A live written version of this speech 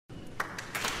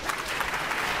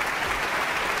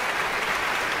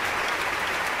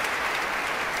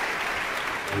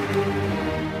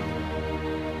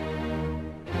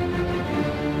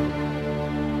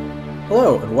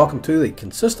Hello, and welcome to the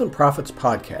Consistent Profits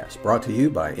Podcast, brought to you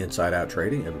by Inside Out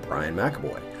Trading and Brian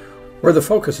McAvoy, where the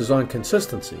focus is on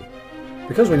consistency.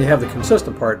 Because when you have the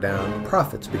consistent part down,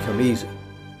 profits become easy.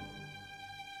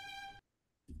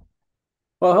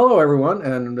 Well, hello, everyone,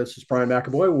 and this is Brian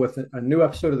McAvoy with a new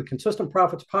episode of the Consistent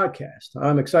Profits Podcast.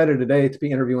 I'm excited today to be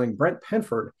interviewing Brent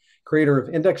Penfold, creator of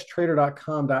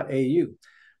IndexTrader.com.au.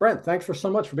 Brent, thanks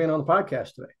so much for being on the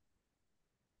podcast today.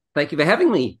 Thank you for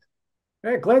having me.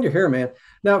 Hey, glad you're here, man.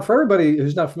 Now, for everybody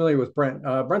who's not familiar with Brent,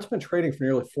 Brent's been trading for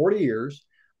nearly 40 years.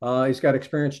 He's got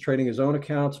experience trading his own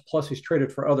accounts, plus he's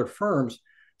traded for other firms.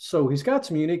 So he's got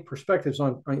some unique perspectives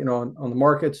on the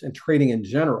markets and trading in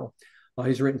general.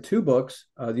 He's written two books,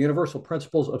 The Universal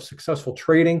Principles of Successful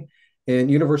Trading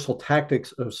and Universal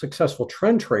Tactics of Successful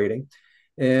Trend Trading.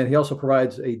 And he also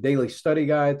provides a daily study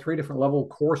guide, 3 different level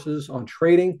courses on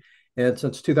trading. And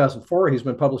since 2004, he's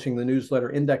been publishing the newsletter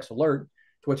IndexAlert,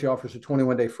 to which he offers a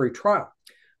 21-day free trial.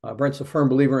 Brent's a firm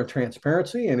believer in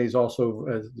transparency, and he's also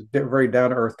a very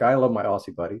down-to-earth guy. I love my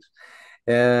Aussie buddies.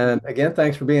 And again,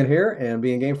 thanks for being here and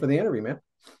being game for the interview, man.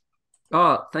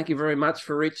 Oh, thank you very much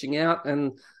for reaching out.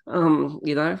 And,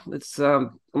 it's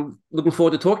I'm looking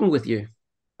forward to talking with you.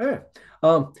 Yeah.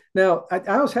 Now, I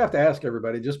always have to ask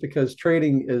everybody, just because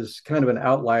trading is kind of an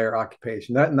outlier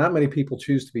occupation. Not many people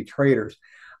choose to be traders.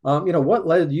 What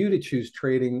led you to choose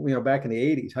trading, back in the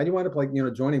 80s? How did you wind up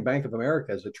joining Bank of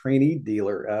America as a trainee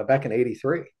dealer back in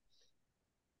 83?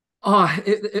 Oh,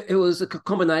 it was a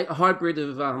hybrid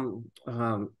of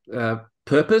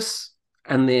purpose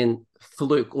and then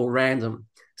fluke or random.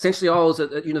 Essentially, I was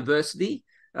at university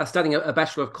studying a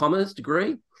Bachelor of Commerce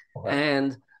degree, okay.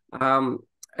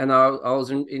 and I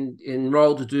was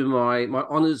enrolled to do my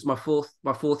honors. My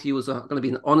fourth year was going to be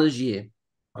an honors year.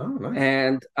 Oh, nice.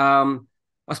 And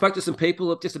I spoke to some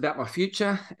people just about my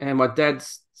future, and my dad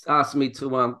asked me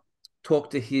to talk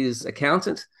to his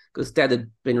accountant, because Dad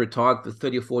had been retired for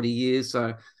 30 or 40 years.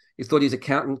 So he thought his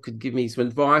accountant could give me some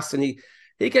advice, and he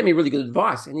gave me really good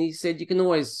advice. And he said, you can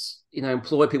always,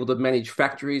 employ people to manage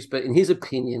factories, but in his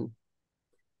opinion,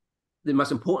 the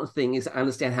most important thing is to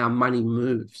understand how money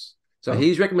moves. So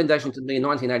his recommendation to me in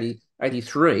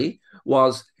 1983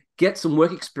 was get some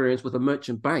work experience with a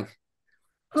merchant bank.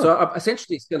 So I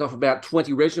essentially sent off about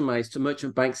 20 resumes to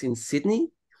merchant banks in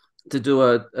Sydney to do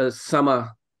a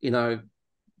summer,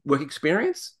 work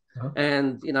experience.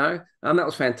 And, that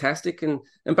was fantastic. And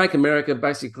Bank of America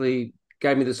basically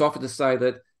gave me this offer to say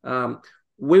that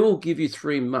we will give you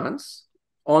 3 months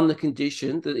on the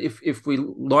condition that if we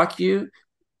like you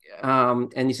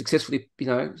and you successfully,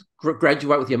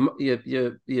 graduate with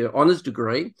your honors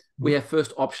degree, we have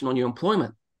first option on your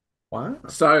employment. Wow.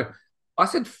 So I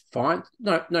said, fine,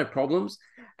 no problems.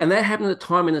 And that happened at a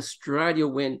time in Australia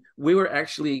when we were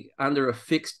actually under a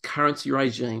fixed currency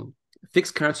regime.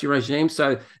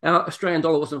 So our Australian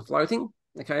dollar wasn't floating.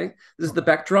 Okay. This is the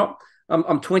backdrop.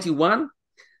 I'm 21.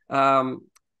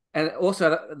 And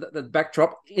also the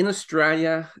backdrop in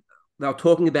Australia, they were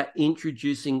talking about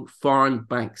introducing foreign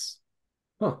banks.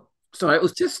 So it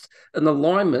was just an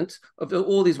alignment of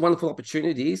all these wonderful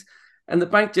opportunities. And the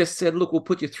bank just said, look, we'll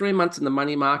put you 3 months in the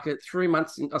money market, a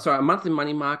month in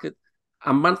money market,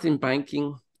 a month in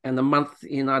banking, and a month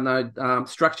in,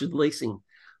 structured leasing.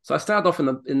 So I started off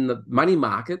in the money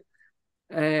market,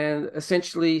 and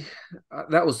essentially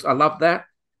I loved that.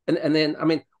 And then, I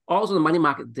was on the money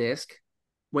market desk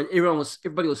when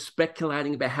everybody was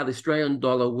speculating about how the Australian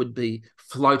dollar would be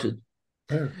floated.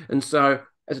 And so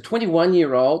as a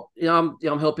 21-year-old, I'm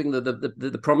helping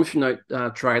the promissory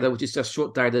note trader, which is just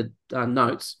short-dated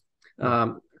notes,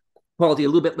 quality a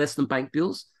little bit less than bank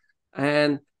bills.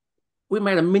 And we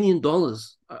made $1 million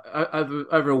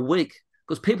over a week,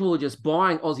 because people were just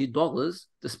buying Aussie dollars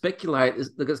to speculate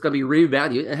that it's going to be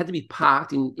revalued, and it had to be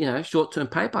parked in short-term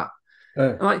paper.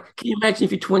 Can you imagine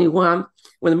if you're 21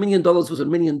 when $1 million was $1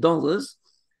 million?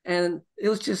 And it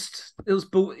was just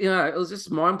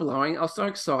mind-blowing. I was so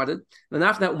excited. And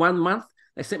after that 1 month,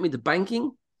 they sent me to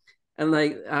banking, and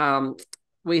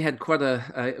we had quite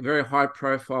a very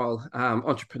high-profile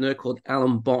entrepreneur called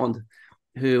Alan Bond,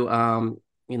 who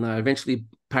eventually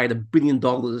paid $1 billion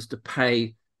to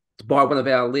buy one of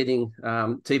our leading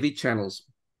TV channels.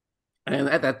 And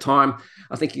at that time,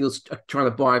 I think he was trying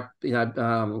to buy,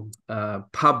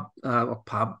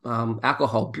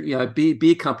 alcohol,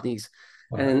 beer companies.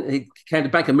 Wow. And he came to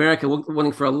Bank of America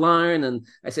wanting for a loan, and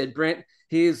I said, Brent,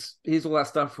 here's all that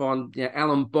stuff on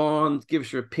Alan Bond. Give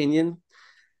us your opinion.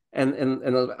 And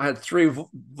I had 3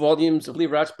 volumes of Lee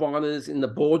Rathboners in the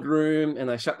boardroom, and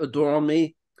they shut the door on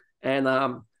me, and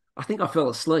I think I fell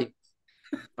asleep.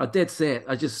 I dead set.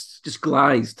 I just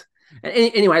glazed.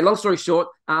 Anyway, long story short,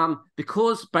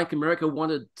 because Bank of America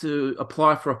wanted to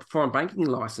apply for a foreign banking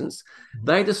license, Mhm.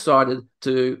 they decided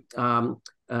to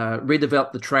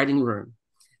redevelop the trading room,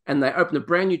 and they opened a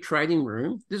brand new trading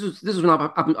room. This was when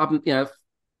I'm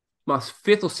my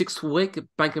fifth or sixth week at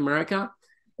Bank of America,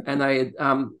 and they had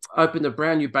opened a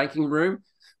brand new banking room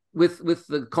with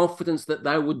the confidence that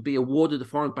they would be awarded a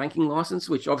foreign banking license,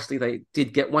 which obviously they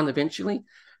did get one eventually.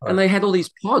 And Right. they had all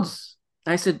these pods.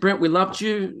 They said, Brent, we loved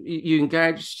you. You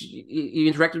engaged,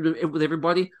 you interacted with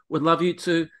everybody. We'd love you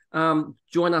to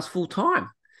join us full time.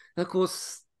 And of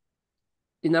course,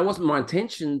 it wasn't my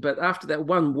intention, but after that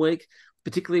 1 week,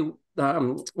 particularly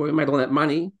where we made all that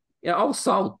money, yeah, I was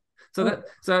sold.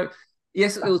 So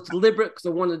yes, it was deliberate because I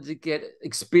wanted to get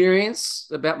experience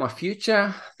about my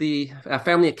future. Our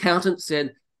family accountant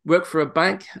said, work for a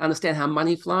bank, understand how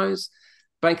money flows.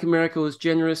 Bank of America was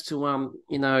generous to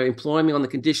employ me on the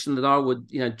condition that I would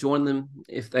join them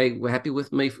if they were happy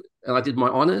with me, and I did my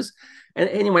honors. And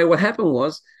anyway, what happened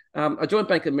was I joined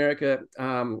Bank of America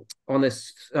on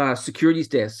this securities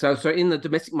desk. So in the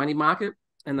domestic money market,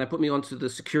 and they put me onto the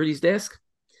securities desk.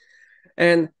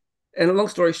 And a long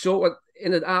story short, what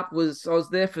ended up was I was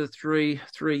there for three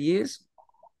years,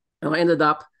 and I ended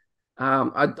up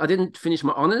I didn't finish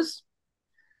my honors,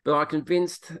 but I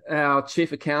convinced our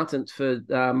chief accountant for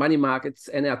money markets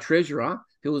and our treasurer,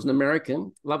 who was an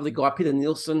American, lovely guy, Peter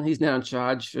Nielsen. He's now in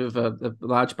charge of a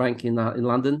large bank in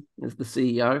London as the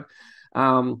CEO.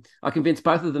 I convinced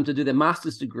both of them to do their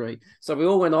master's degree. So we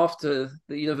all went off to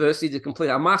the university to complete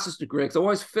our master's degree because I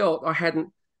always felt I hadn't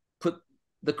put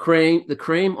the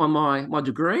cream on my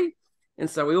degree. And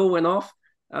so we all went off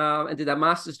and did our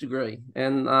master's degree.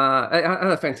 And I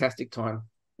had a fantastic time.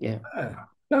 Yeah. Ah,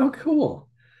 oh, cool.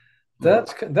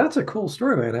 That's a cool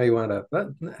story, man. How you wound up?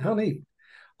 How neat.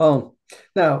 Um,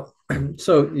 now,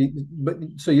 so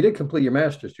you did complete your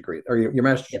master's degree or your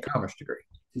master's of Yep. commerce degree.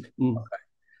 Mm.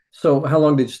 So how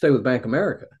long did you stay with Bank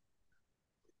America?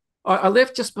 I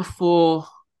left just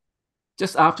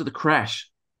after the crash,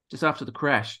 just after the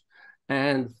crash,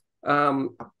 and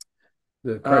um,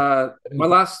 The crash. my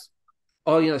last,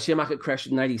 the share market crashed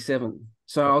in '87.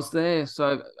 So I was there.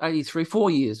 So '83, 4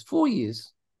 years, 4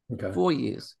 years, Okay. 4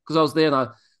 years, because I was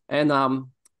there, and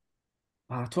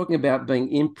talking about being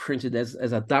imprinted as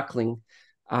a duckling.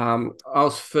 I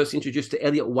was first introduced to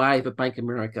Elliott Wave at Bank of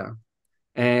America,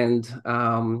 and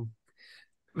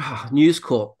News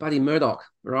Corp, Buddy Murdoch,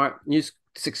 right? News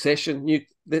Succession,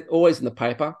 they're always in the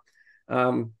paper.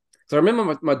 So I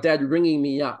remember my dad ringing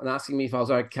me up and asking me if I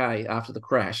was okay after the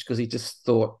crash because he just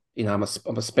thought, I'm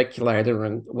a speculator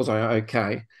and was I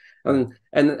okay? Right.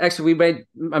 And actually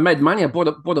I made money. I bought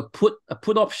a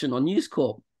put option on News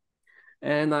Corp,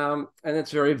 and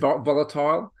it's very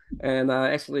volatile. And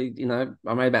actually,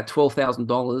 I made about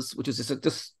 $12,000, which is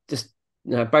just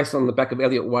based on the back of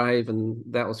Elliott Wave, and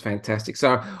that was fantastic.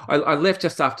 So I left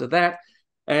just after that,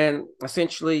 and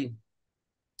essentially,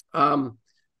 um,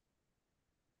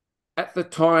 at the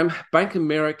time, Bank of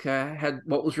America had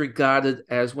what was regarded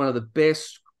as one of the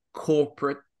best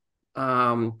corporate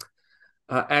um,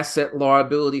 asset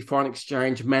liability foreign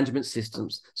exchange management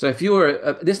systems. So if you were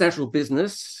an international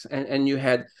business and you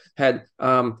had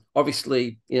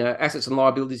obviously assets and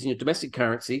liabilities in your domestic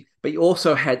currency, but you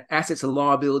also had assets and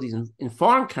liabilities in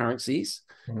foreign currencies,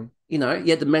 Mhm. you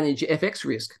had to manage your FX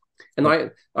risk. And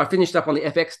Right. I finished up on the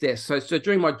FX desk. So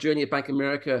during my journey at Bank of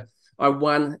America, I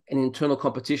won an internal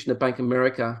competition at Bank of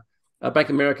America. Bank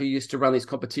of America used to run these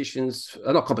competitions,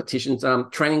 not competitions,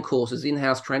 training courses,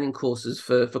 in-house training courses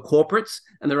for corporates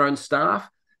and their own staff.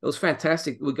 It was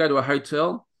fantastic. We'd go to a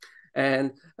hotel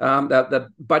and they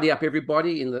buddy up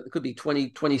everybody. It could be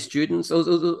 20 students. It was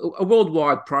a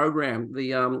worldwide program.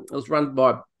 It was run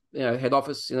by head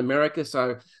office in America.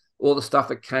 So all the stuff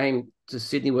that came to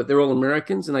Sydney, they're all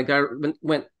Americans, and they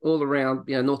went all around,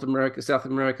 North America, South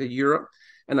America, Europe,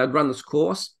 and they'd run this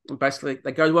course. And basically,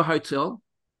 they go to a hotel,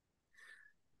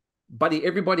 buddy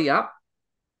everybody up,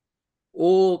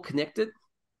 all connected,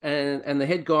 and the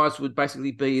head guys would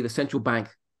basically be the central bank,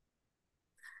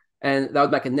 and they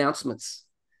would make announcements,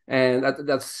 and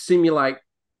they'd simulate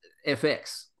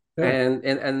FX. Yeah.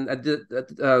 And I did.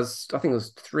 I think it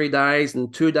was 3 days,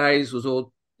 and 2 days was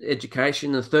all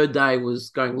education. And the third day was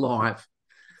going live,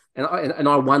 and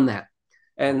I won that.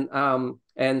 And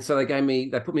so they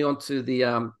put me onto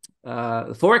the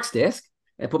forex desk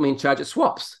and put me in charge of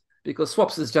swaps because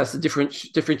swaps is just a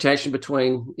differentiation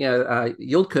between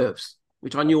yield curves,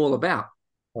 which I knew all about.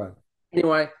 Right.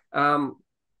 Anyway, and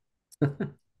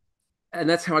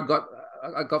that's how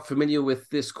I got familiar with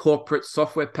this corporate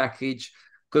software package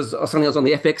because suddenly I was on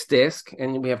the FX desk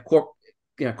and we have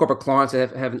corporate clients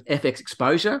that have an FX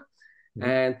exposure,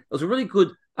 and it was a really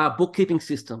good bookkeeping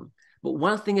system. But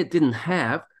one thing it didn't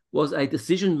have was a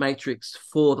decision matrix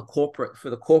for the corporate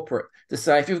to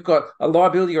say if you've got a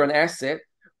liability or an asset,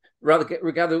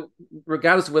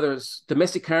 regardless of whether it's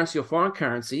domestic currency or foreign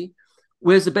currency,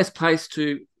 where's the best place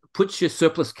to put your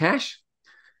surplus cash,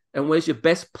 and where's your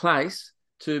best place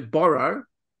to borrow,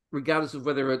 regardless of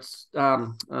whether it's a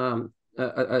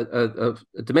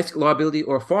domestic liability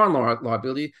or a foreign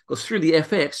liability, because through the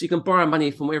FX, you can borrow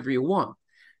money from wherever you want.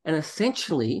 And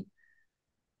essentially,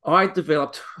 I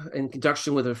developed, in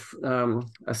conjunction with a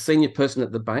senior person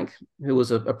at the bank who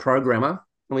was a programmer,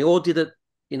 and we all did it,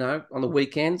 on the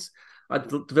weekends. I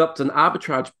developed an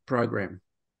arbitrage program,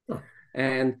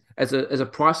 and as a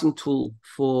pricing tool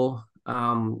for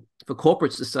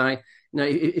corporates to say,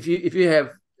 if you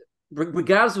have,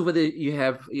 regardless of whether you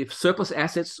have surplus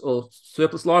assets or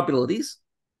surplus liabilities,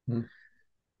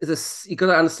 you've got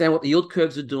to understand what the yield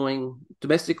curves are doing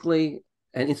domestically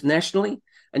and internationally,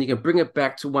 and you can bring it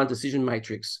back to one decision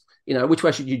matrix. Which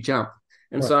way should you jump?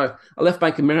 And so I left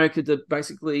Bank of America to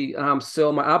basically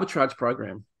sell my arbitrage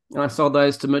program, and I sold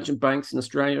those to merchant banks in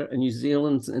Australia and New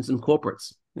Zealand and some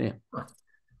corporates. Yeah.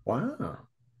 Wow.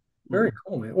 Very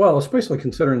cool, man. Well, especially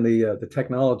considering the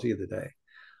technology of the day.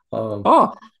 I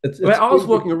was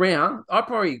walking around. I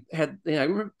probably had, do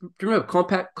you remember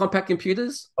compact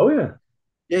computers? Oh yeah.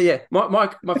 Yeah. My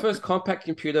first compact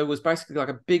computer was basically like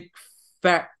a big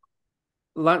fat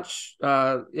lunch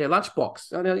box.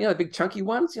 The big chunky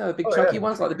ones. The big chunky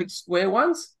ones, like the big square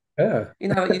ones. Yeah.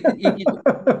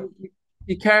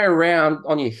 You carry around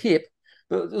on your hip,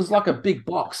 but it was like a big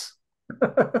box.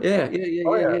 Yeah.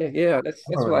 That's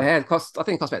what I had. I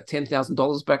think it cost about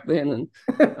 $10,000 back then,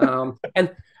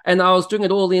 and I was doing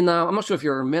it all in. I'm not sure if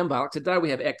you remember. Like today we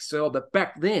have Excel, but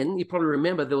back then you probably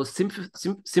remember there was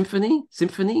Symphony.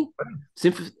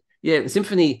 Yeah,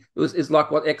 Symphony is like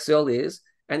what Excel is,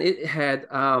 and it had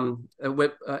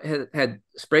had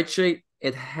spreadsheet,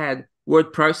 it had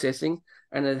word processing,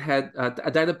 and it had a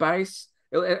database.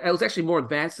 It was actually more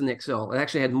advanced than Excel. It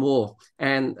actually had more,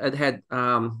 and it had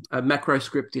a macro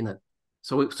script in it.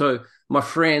 So my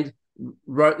friend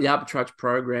wrote the arbitrage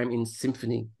program in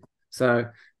Symphony. So,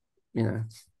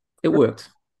 it worked.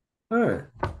 All right.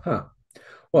 Huh.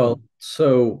 Well,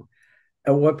 so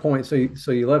at what point? So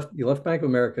you left Bank of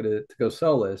America to go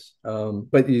sell this,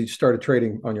 but you started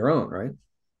trading on your own, right?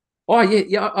 Oh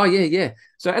yeah.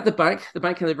 So at the bank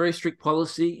had a very strict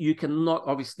policy. You cannot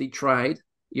obviously trade.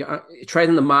 You trade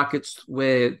in the markets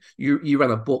where you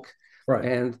run a book. Right.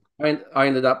 And I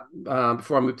ended up,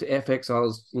 before I moved to FX, I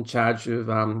was in charge of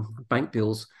bank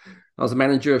bills. I was a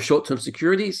manager of short-term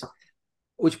securities,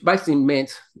 which basically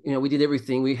meant, we did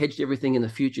everything. We hedged everything in the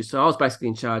future. So I was basically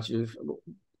in charge of,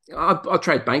 I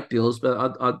trade bank bills,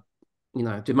 but I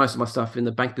do most of my stuff in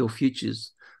the bank bill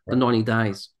futures for 90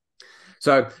 days.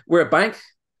 So we're a bank.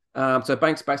 So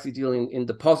banks basically deal in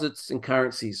deposits and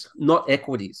currencies, not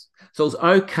equities. So it was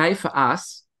okay for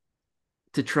us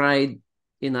to trade,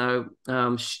 we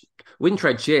didn't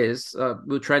trade shares. We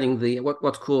were trading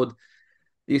what's called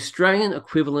the Australian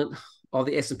equivalent of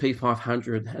the S&P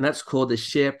 500, and that's called the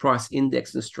share price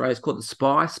index in Australia. It's called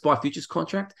the SPI futures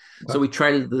contract. Wow. So we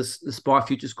traded the SPI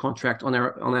futures contract on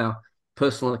our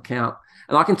personal account.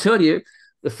 And I can tell you,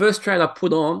 the first trade I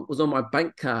put on was on my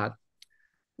bank card.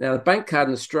 Now, the bank card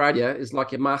in Australia is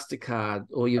like your MasterCard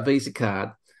or your Visa card.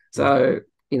 So,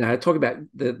 talk about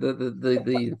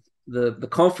the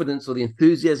confidence or the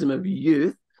enthusiasm of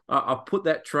youth. I put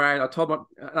that trade. I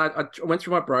went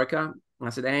through my broker. And I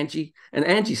said, Angie, and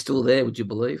Angie's still there, would you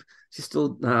believe? She's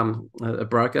still a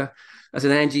broker. I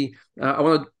said, Angie, I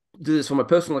want to do this on my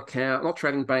personal account. I'm not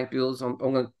trading bank bills. I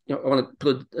want to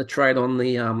put a trade on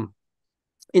the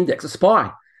index, a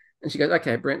SPY. And she goes,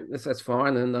 okay, Brent, that's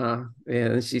fine. And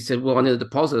and she said, well, I need a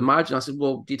deposit, a margin. I said,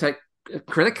 well, do you take a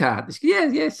credit card? She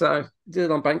said, yeah. So I did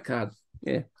it on bank card.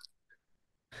 Yeah.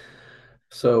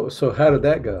 So how did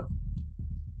that go?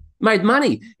 Made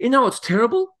money. What's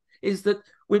terrible is that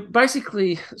we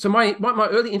basically, so my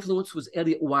early influence was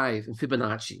Elliott Wave and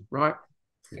Fibonacci, right?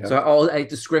 Yeah. So I was a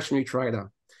discretionary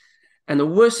trader. And the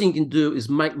worst thing you can do is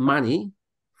make money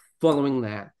following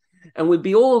that. And we'd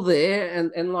be all there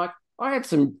and like, I had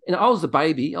some, I was the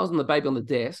baby. I was the baby on the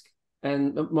desk,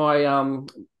 and there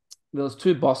was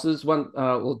two bosses,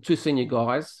 two senior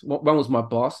guys. One was my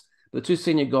boss. The two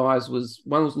senior guys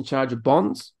one was in charge of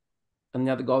bonds, and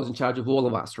the other guy was in charge of all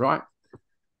of us, right?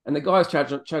 And the guy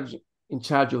in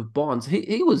charge of bonds,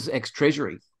 he was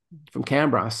ex-Treasury from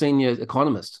Canberra, a senior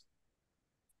economist,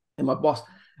 and my boss.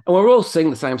 And we're all seeing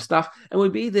the same stuff. And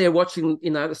we'd be there watching,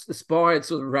 the SPY had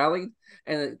sort of rallied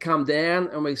and it come down.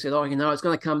 And we said, it's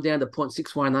going to come down to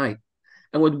 0.618.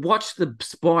 And we'd watch the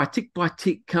SPY tick by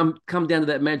tick come down to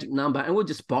that magic number, and we'd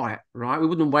just buy it, right? We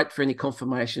wouldn't wait for any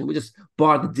confirmation. We'd just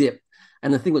buy the dip,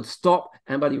 and the thing would stop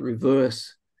and buddy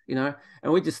reverse, and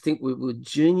we just think we were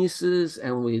geniuses,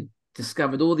 and we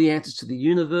discovered all the answers to the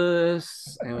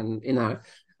universe, and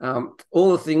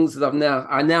all the things that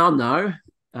I now know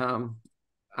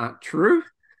aren't true,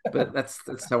 but that's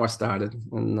how I started,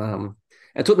 and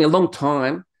it took me a long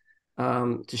time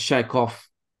to shake off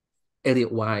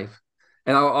Elliott wave.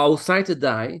 And I will say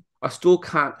today, I still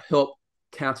can't help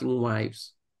counting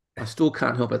waves. I still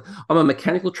can't help it. I'm a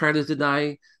mechanical trader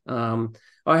today. I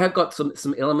have got some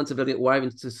elements of Elliott wave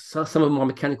into some of my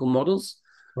mechanical models.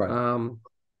 Right.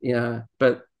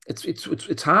 But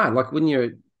it's hard. Like when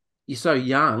you're so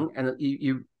young, and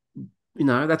you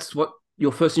that's what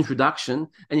your first introduction,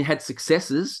 and you had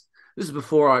successes. This is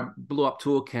before I blew up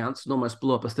 2 accounts and almost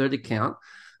blew up a 3rd account.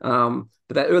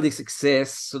 But that early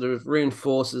success sort of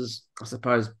reinforces, I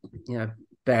suppose,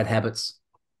 bad habits.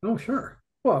 Oh, sure.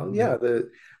 Well, yeah, the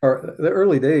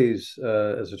early days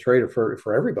as a trader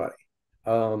for everybody.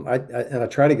 I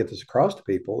try to get this across to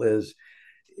people is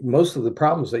most of the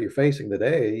problems that you're facing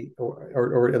today,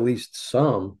 or at least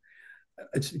some,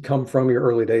 it's come from your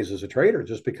early days as a trader,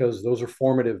 just because those are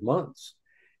formative months.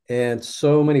 And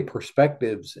so many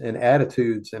perspectives and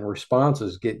attitudes and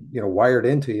responses get wired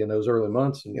into you in those early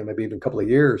months, and maybe even a couple of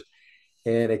years,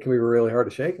 and it can be really hard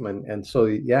to shake them. And so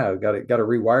got to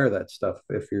rewire that stuff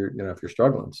if you're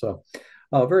struggling. So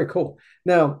very cool.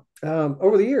 Now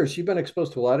over the years, you've been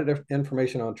exposed to a lot of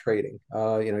information on trading.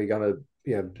 You got to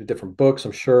different books,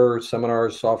 I'm sure,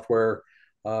 seminars, software.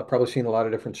 Probably seen a lot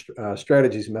of different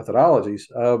strategies and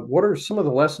methodologies. What are some of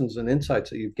the lessons and insights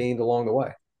that you've gained along the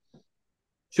way?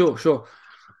 Sure.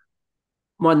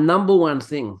 My number one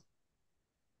thing,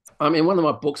 in one of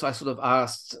my books, I sort of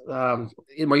asked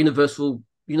in my universal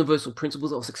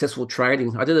principles of successful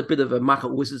trading. I did a bit of a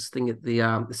market wizards thing at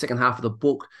the second half of the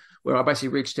book, where I basically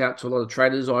reached out to a lot of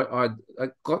traders I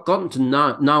gotten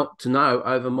to know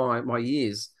over my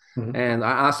years, Mm-hmm. and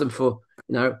I asked them for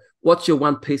what's your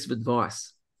one piece of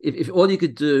advice. If all you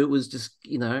could do was just,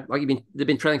 like they've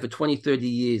been trading for 20, 30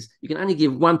 years, you can only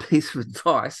give one piece of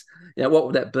advice, what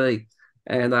would that be?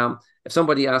 And if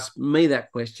somebody asked me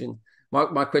that question,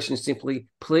 my question is simply,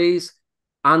 please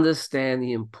understand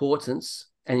the importance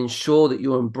and ensure that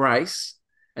you embrace,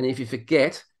 and if you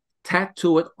forget,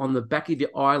 tattoo it on the back of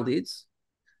your eyelids,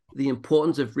 the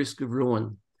importance of risk of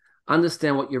ruin.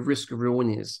 Understand what your risk of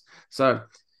ruin is. So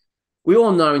we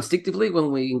all know instinctively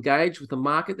when we engage with the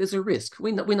market, there's a risk.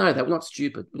 We know that. We're not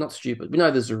stupid. We know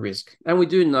there's a risk. And we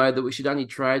do know that we should only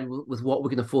trade with what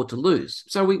we can afford to lose.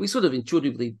 So we sort of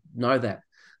intuitively know that.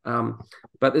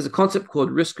 But there's a concept called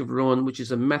risk of ruin, which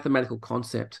is a mathematical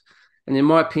concept. And in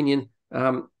my opinion,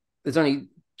 there's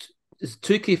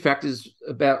 2 key factors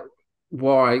about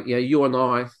why you and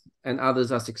I and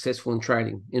others are successful in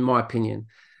trading, in my opinion.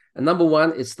 And number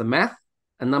 1, it's the math.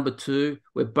 And number 2,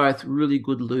 we're both really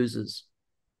good losers.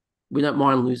 We don't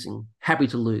mind losing, happy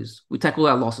to lose. We take all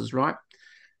our losses, right?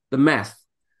 The math,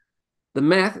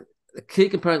 the key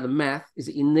component of the math is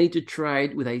that you need to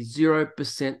trade with a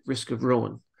 0% risk of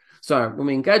ruin. So when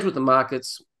we engage with the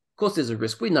markets, of course, there's a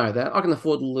risk. We know that. I can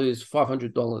afford to lose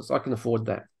 $500. I can afford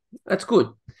that. That's good.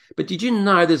 But did you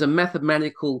know there's a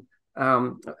mathematical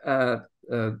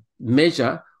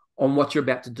measure on what you're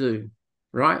about to do?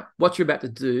 Right? What you're about to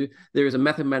do, there is a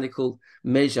mathematical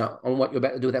measure on what you're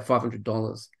about to do with that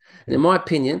 $500. And in my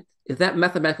opinion, if that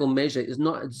mathematical measure is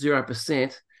not at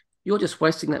 0%, you're just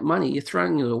wasting that money. You're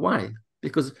throwing it away,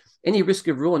 because any risk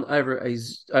of ruin over a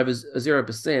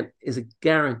 0% is a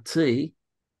guarantee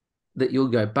that you'll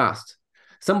go bust.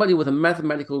 Somebody with a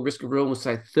mathematical risk of ruin will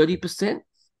say 30%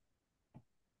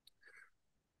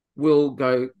 will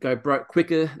go broke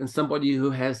quicker than somebody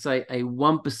who has, say, a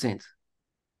 1%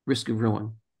 risk of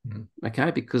ruin. Mm-hmm. Okay,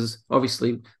 because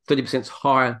obviously 30% is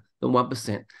higher than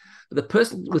 1%. But the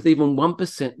person with even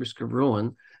 1% risk of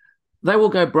ruin, they will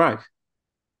go broke.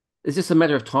 It's just a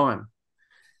matter of time.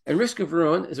 And risk of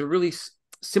ruin is a really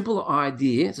simple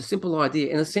idea. It's a simple idea.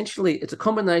 And essentially, it's a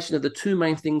combination of the 2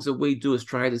 main things that we do as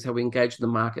traders, how we engage the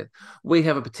market. We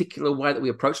have a particular way that we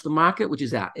approach the market, which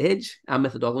is our edge, our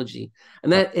methodology.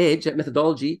 And that edge, that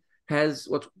methodology, has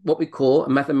what we call a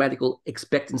mathematical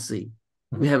expectancy.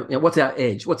 We have, what's our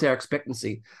edge? What's our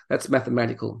expectancy? That's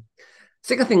mathematical.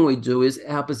 Second thing we do is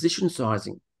our position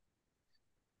sizing.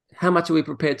 How much are we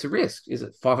prepared to risk? Is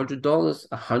it $500,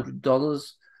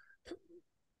 $100,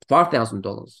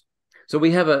 $5,000? So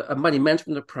we have a money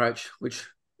management approach which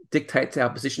dictates our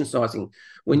position sizing.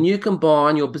 When you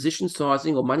combine your position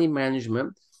sizing or money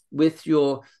management with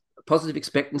your positive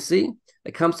expectancy,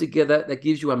 it comes together that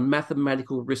gives you a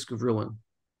mathematical risk of ruin.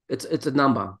 It's a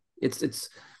number. It's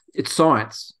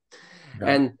science. Yeah.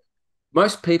 And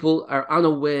most people are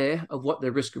unaware of what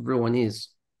their risk of ruin is.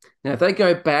 Now, if they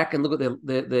go back and look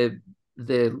at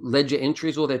their ledger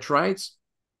entries or their trades,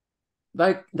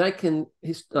 they can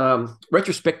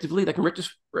retrospectively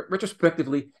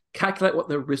calculate what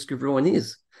the risk of ruin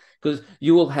is, because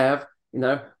you will have,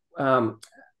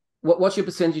 what's your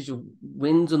percentage of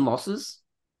wins and losses?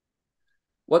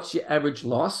 What's your average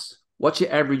loss? What's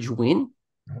your average win?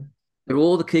 Right. They're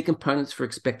all the key components for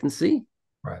expectancy.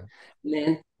 Right. And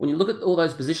then when you look at all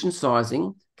those position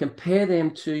sizing, compare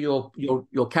them to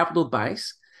your capital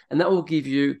base, and that will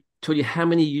tell you how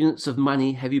many units of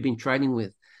money have you been trading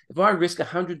with. If I risk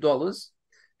 $100,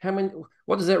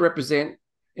 what does that represent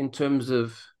in terms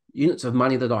of units of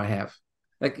money that I have?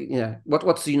 Like,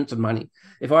 what's the units of money?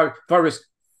 If I risk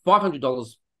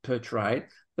 $500 per trade,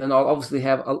 then I'll obviously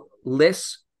have a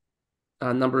less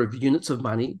number of units of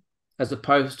money, as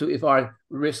opposed to if I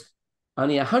risk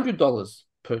only $100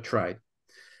 per trade.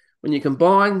 When you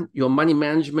combine your money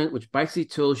management, which basically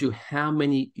tells you how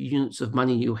many units of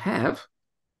money you have,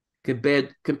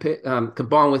 combined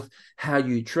with how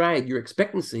you trade, your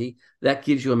expectancy, that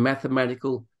gives you a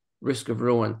mathematical risk of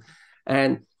ruin.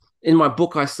 And in my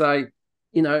book, I say,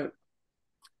 we're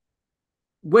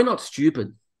not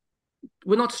stupid.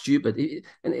 We're not stupid.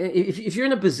 And if you're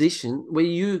in a position where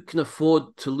you can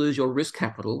afford to lose your risk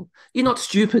capital, you're not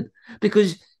stupid,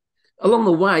 because along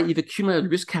the way, you've accumulated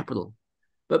risk capital.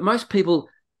 But most people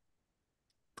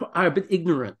are a bit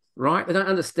ignorant, right? They don't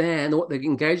understand what they're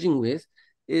engaging with.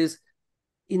 Is,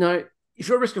 if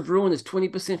your risk of ruin is 20%,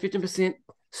 15%,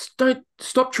 don't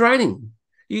stop trading.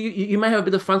 You may have a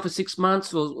bit of fun for 6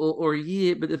 months or a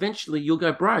year, but eventually you'll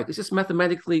go broke. It's just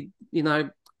mathematically,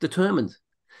 determined.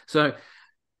 So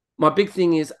my big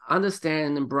thing is understand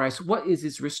and embrace what is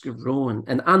this risk of ruin,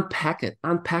 and unpack it.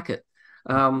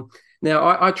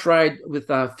 Now, I trade with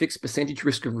a fixed percentage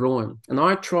risk of ruin, and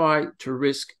I try to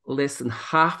risk less than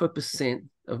 0.5%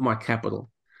 of my capital.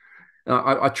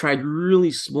 I trade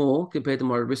really small compared to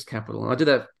my risk capital. And I do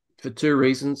that for two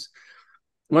reasons.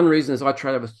 One reason is I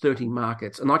trade over 30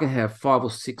 markets, and I can have 5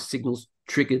 or 6 signals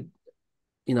triggered,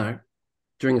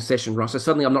 during a session, right? So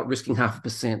suddenly I'm not risking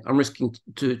 0.5%. I'm risking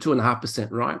 2.5%,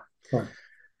 right? Right.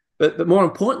 But more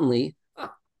importantly,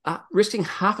 risking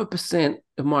 0.5%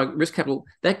 of my risk capital,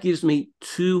 that gives me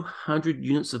 200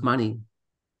 units of money.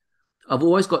 I've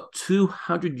always got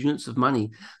 200 units of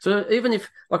money. So even if,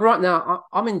 like right now,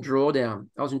 I'm in drawdown.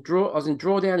 I was in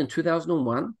drawdown in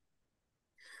 2001.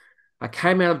 I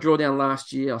came out of drawdown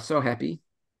last year. I was so happy.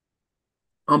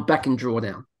 I'm back in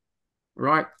drawdown,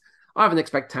 right? I have an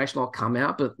expectation I'll come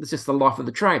out, but it's just the life of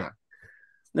the trader.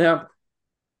 Now,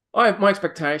 my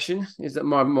expectation is that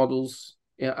my models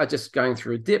are just going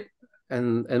through a dip,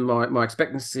 and my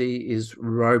expectancy is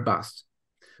robust.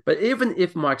 But even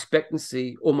if my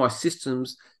expectancy or my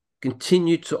systems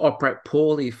continue to operate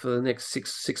poorly for the next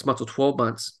six months or 12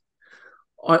 months,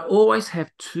 I always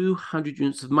have 200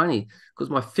 units of money,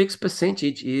 because my fixed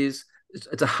percentage it's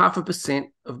 0.5%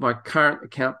 of my current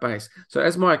account base. So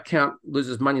as my account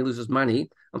loses money,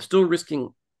 I'm still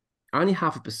risking only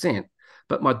 0.5%,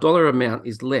 but my dollar amount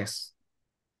is less.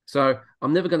 So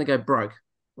I'm never going to go broke,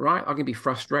 right? I can be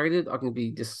frustrated. I can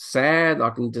be just sad. I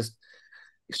can just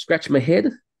scratch my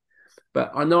head.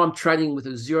 But I know I'm trading with a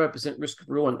 0% risk of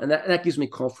ruin, and that gives me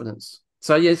confidence.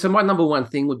 So my number one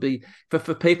thing would be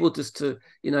for people just to,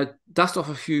 dust off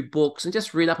a few books and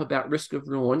just read up about risk of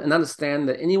ruin, and understand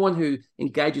that anyone who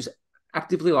engages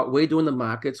actively like we do in the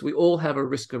markets, we all have a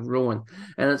risk of ruin.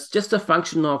 And it's just a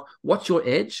function of what's your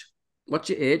edge,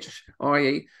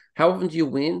 i.e. how often do you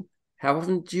win, how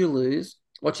often do you lose,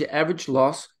 what's your average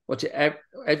loss, what's your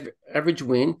average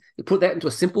win. You put that into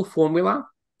a simple formula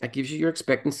that gives you your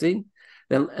expectancy,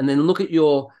 and then look at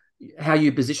how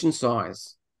you position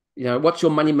size. What's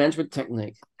your money management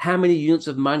technique? How many units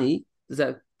of money does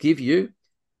that give you?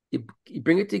 You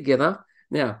bring it together.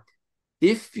 Now,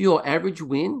 if your average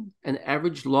win and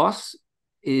average loss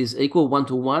is equal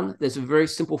 1-to-1, there's a very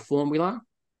simple formula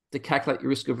to calculate your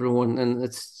risk of ruin, and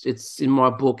it's in my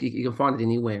book. You can find it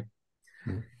anywhere.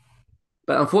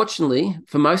 But unfortunately,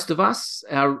 for most of us,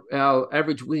 our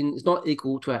average win is not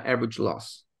equal to our average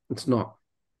loss. It's not.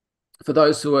 For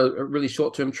those who are really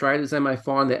short-term traders, they may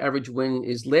find their average win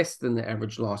is less than their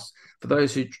average loss. For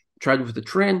those who trade with the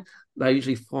trend, they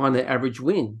usually find their average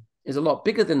win is a lot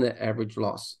bigger than their average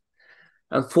loss.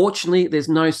 Unfortunately, there's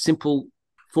no simple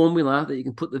formula that you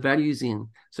can put the values in.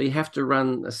 So you have to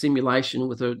run a simulation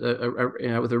with with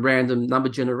a random number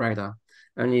generator,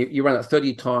 and you run it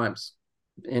 30 times,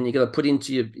 and you got to put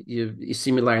into your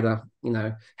simulator,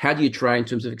 how do you trade in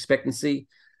terms of expectancy?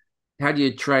 How do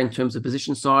you trade in terms of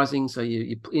position sizing? So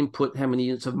you input how many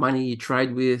units of money you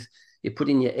trade with, you put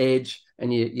in your edge,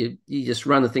 and you just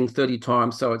run the thing 30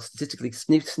 times, so it's statistically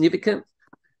significant,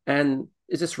 and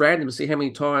it's just random to see how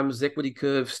many times the equity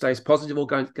curve stays positive or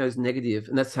goes negative,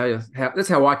 and that's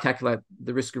how I calculate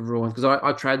the risk of ruin, because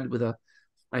I traded with a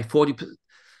 40.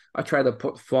 I trade a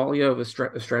portfolio of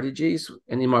strategies,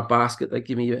 and in my basket they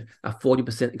give me a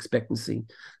 40% expectancy,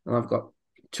 and I've got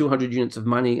 200 units of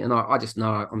money, and I just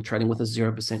know I'm trading with a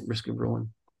 0% risk of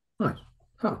ruin. Nice.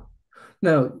 Huh.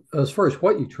 Now, as far as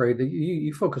what you trade,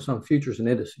 you focus on futures and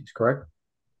indices, correct?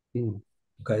 Mm.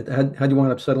 Okay. How do you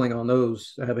wind up settling on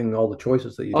those, having all the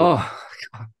choices that you do? Oh,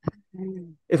 God.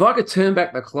 If I could turn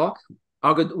back the clock,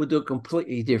 would do it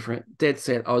completely different. Dead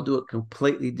set, I'll do it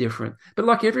completely different. But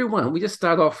like everyone, we just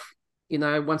start off,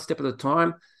 one step at a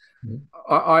time.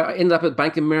 Mm-hmm. I ended up at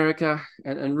Bank of America,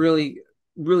 and really,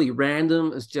 really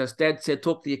random. It's just Dad said,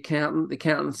 talk to the accountant. The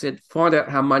accountant said, find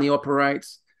out how money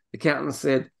operates. The accountant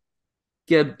said,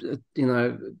 get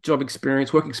job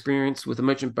experience, work experience with a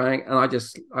merchant bank. And I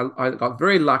got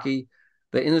very lucky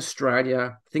that in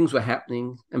Australia things were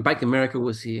happening, and Bank of America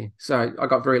was here. So I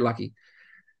got very lucky.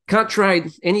 Can't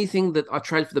trade anything that I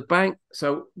trade for the bank.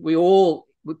 So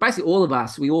basically all of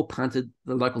us, we all punted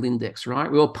the local index,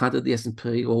 right? We all punted the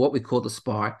S&P, or what we call the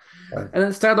SPY. Right. And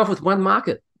it started off with one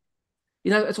market.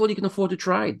 That's all you can afford to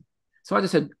trade. So I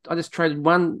just traded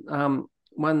one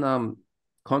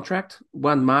contract,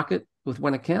 one market with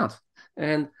one account.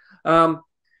 And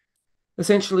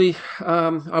essentially,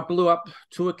 I blew up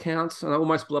 2 accounts, and I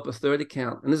almost blew up a 3rd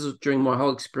account. And this is during my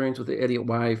whole experience with the Elliott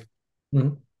wave.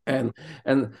 Mm-hmm.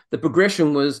 And the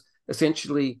progression was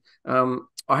essentially, I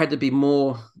had to be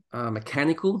more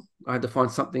mechanical. I had to find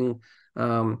something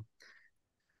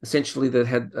essentially that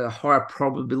had a higher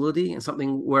probability, and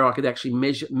something where I could actually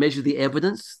measure the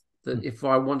evidence that if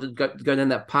I wanted to go down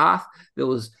that path, there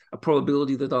was a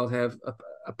probability that I'll have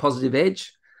a positive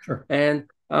edge. Sure. And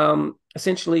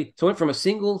essentially, so I went from a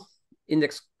single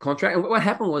index contract. And what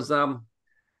happened was, in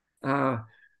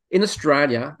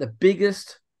Australia, the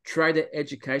biggest trader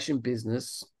education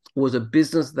business was a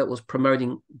business that was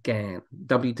promoting GAN,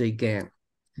 WD GAN.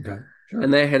 Okay. Sure.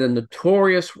 And they had a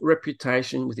notorious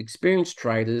reputation with experienced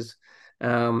traders,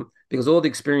 because all the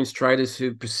experienced traders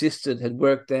who persisted had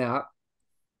worked out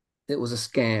it was a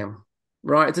scam,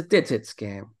 right? It's a dead set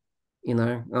scam,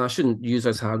 and I shouldn't use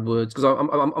those hard words, because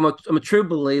I'm a true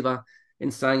believer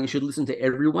in saying you should listen to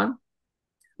everyone.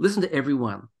 Listen to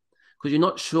everyone, because you're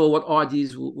not sure what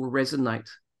ideas will resonate.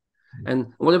 And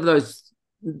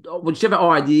whichever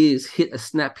ideas hit a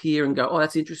snap here and go, oh,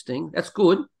 that's interesting, that's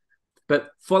good, but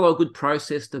follow a good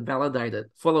process to validate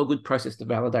it.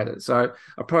 So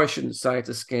I probably shouldn't say it's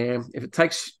a scam. If it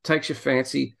takes your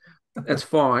fancy, that's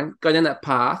fine. Go down that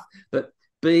path, but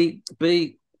be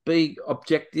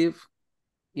objective.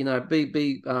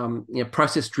 Be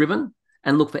process driven,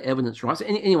 and look for evidence. Right. So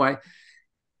anyway,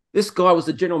 this guy was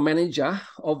the general manager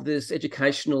of this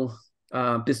educational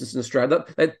business in Australia.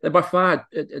 They by far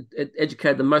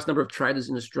educated the most number of traders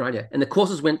in Australia, and the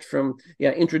courses went from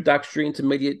introductory,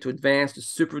 intermediate to advanced to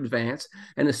super advanced.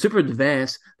 And the super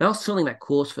advanced, they were selling that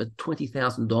course for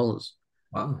 $20,000.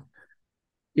 Wow.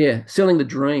 Yeah, selling the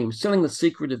dream, selling the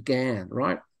secret of GAN,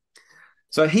 right?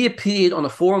 So he appeared on a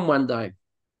forum one day,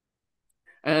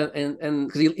 and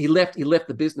because he left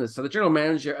the business. So the general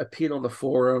manager appeared on the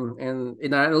forum, and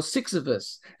there was 6 of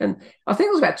us, and I think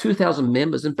it was about 2,000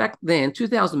 members. And back then,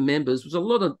 2,000 members was a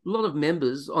lot of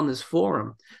members on this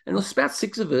forum, and there was about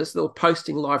 6 of us that were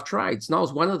posting live trades, and I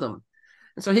was one of them.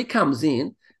 And so he comes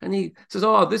in and he says,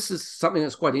 "Oh, this is something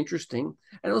that's quite interesting,"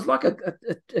 and it was like a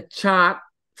chart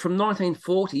from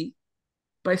 1940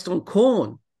 based on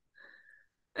corn,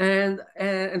 and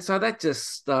so that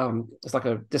just it's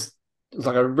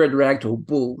like a red rag to a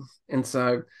bull. And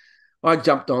so I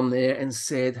jumped on there and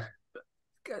said,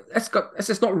 that's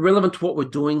just not relevant to what we're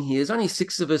doing here. There's only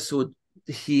 6 of us who are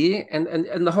here,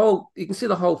 and the whole, you can see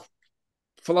the whole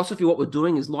philosophy of what we're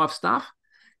doing is live stuff.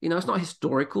 It's not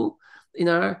historical,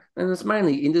 and it's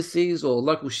mainly indices or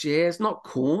local shares, not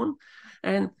corn.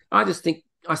 And I just think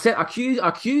I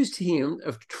accused him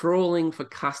of trawling for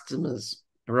customers,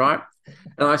 right?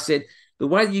 And I said, the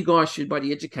way you guys should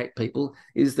buddy educate people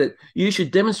is that you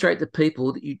should demonstrate to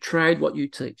people that you trade what you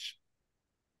teach.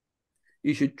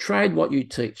 You should trade what you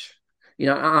teach.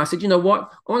 And I said, you know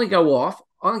what? I want to go off.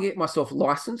 I want to get myself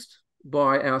licensed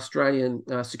by our Australian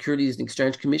Securities and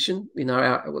Exchange Commission.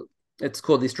 It's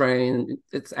called the Australian,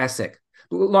 it's ASIC,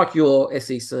 like your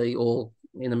SEC or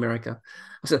in America.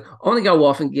 I said, I want to go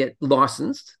off and get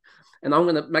licensed, and I'm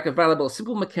going to make available a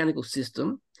simple mechanical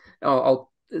system.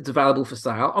 It's available for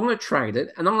sale. I'm going to trade it,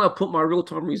 and I'm going to put my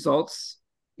real-time results,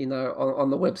 on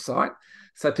the website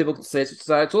so people can see it.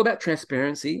 So it's all about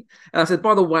transparency. And I said,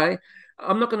 by the way,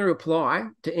 I'm not going to reply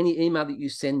to any email that you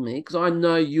send me because I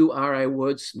know you are a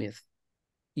wordsmith.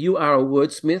 You are a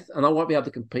wordsmith, and I won't be able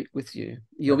to compete with you.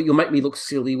 You'll make me look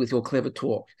silly with your clever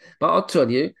talk. But I'll tell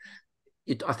you,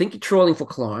 I think you're trolling for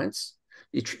clients.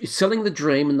 You're selling the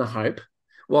dream and the hope.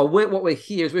 Well, what we're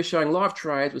here is we're showing live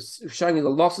trades, we're showing you the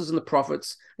losses and the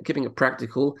profits and keeping it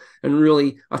practical. And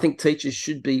really, I think teachers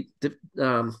should be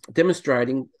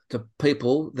demonstrating to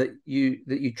people that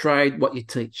you trade what you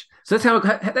teach. So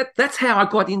that's how I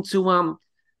got into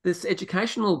this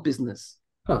educational business.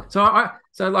 Huh.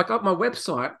 So like on my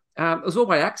website, it was all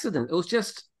by accident. It was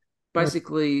just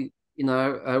basically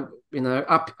up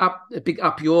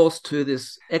yours to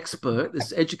this expert,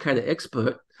 this educated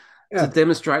expert, to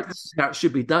demonstrate this is how it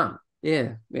should be done.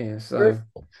 Yeah. So,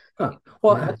 huh.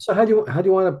 Well, so how do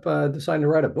you want to decide to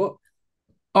write a book?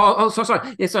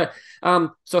 Sorry. Yeah, so I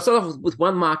started off with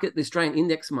one market, the Australian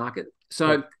index market.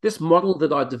 So this model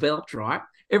that I developed, right?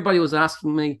 Everybody was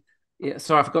asking me. Yeah,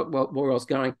 sorry, I forgot where I was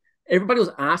going. Everybody was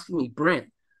asking me, Brent,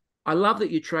 I love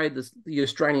that you trade the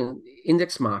Australian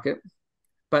index market,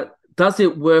 but does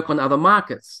it work on other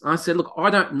markets? I said, look, I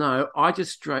don't know. I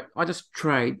just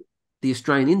trade the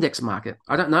Australian index market.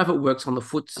 I don't know if it works on the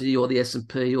FTSE or the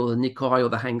S&P or the Nikkei or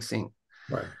the Hang Seng.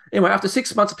 Right. Anyway, after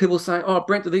 6 months of people saying, oh,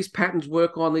 Brent, do these patterns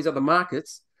work on these other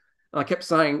markets? And I kept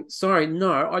saying, sorry,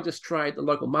 no, I just trade the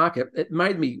local market. It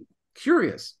made me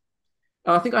curious.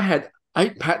 I think I had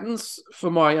 8 patterns for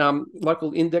my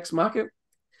local index market.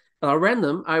 And I ran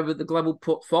them over the global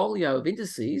portfolio of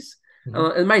indices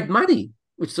and made money,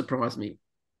 which surprised me.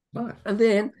 Nice. And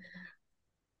then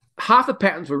half the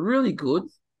patterns were really good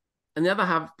and the other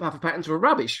half of patterns were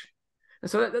rubbish.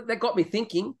 And so that got me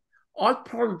thinking, I'd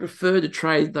probably prefer to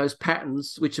trade those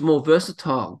patterns which are more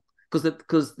versatile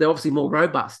because they're obviously more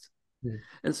robust. Yeah.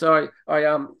 And so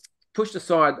I pushed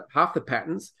aside half the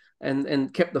patterns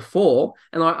and kept the 4,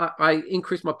 and I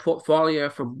increased my portfolio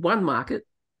from 1 market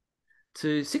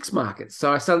to 6 markets.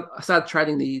 So I started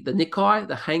trading the Nikkei,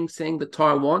 the Hang Seng, the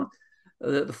Taiwan,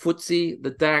 the FTSE,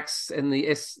 the DAX, and the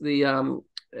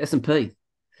S&P.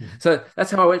 So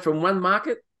that's how I went from 1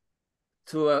 market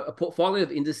to a portfolio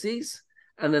of indices.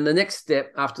 And then the next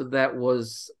step after that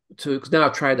was because now I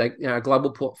trade a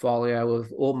global portfolio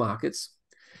of all markets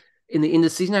in the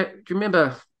indices. Now, do you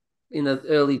remember in the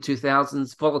early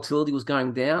 2000s, volatility was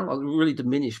going down, really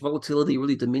diminished. Volatility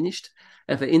really diminished.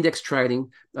 And for index trading,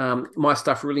 my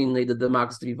stuff really needed the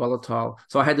markets to be volatile.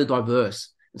 So I had to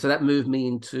diverse. And so that moved me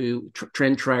into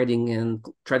trend trading and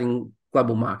trading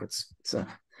global markets. So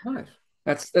nice.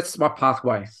 That's my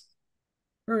pathway.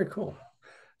 Very cool.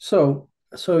 So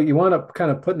you wound up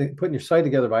kind of putting your site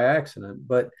together by accident,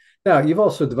 but now you've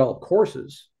also developed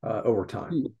courses over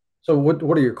time. So what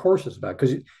are your courses about?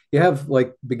 Because you have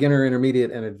like beginner,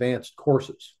 intermediate, and advanced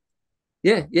courses.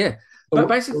 Yeah. But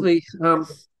basically, tell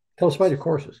us about your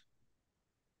courses.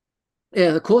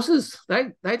 Yeah, the courses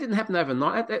they didn't happen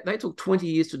overnight. They took 20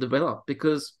 years to develop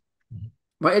because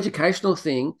my educational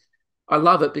thing, I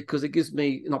love it because it gives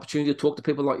me an opportunity to talk to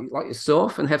people like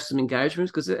yourself and have some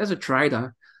engagements. Because as a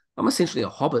trader, I'm essentially a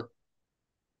hobbit.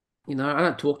 I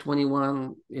don't talk to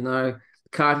anyone.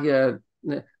 Cartier.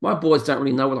 My boys don't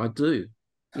really know what I do.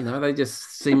 They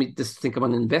just see me, just think I'm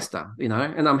an investor.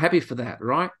 And I'm happy for that,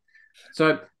 right?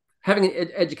 So having an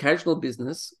educational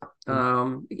business,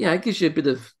 it gives you a bit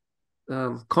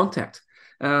of contact.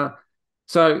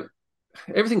 So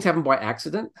everything's happened by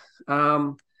accident.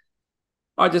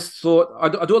 I just thought I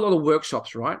do a lot of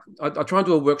workshops, right? I try and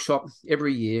do a workshop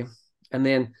every year, and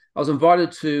then I was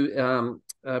invited to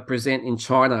present in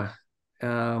China,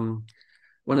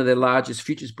 one of their largest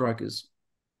futures brokers,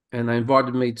 and they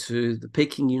invited me to the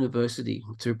Peking University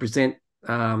to present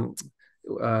to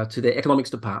their economics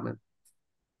department,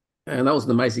 and that was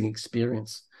an amazing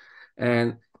experience.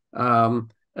 And I've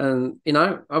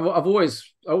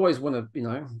always want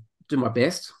to do my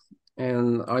best,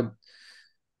 and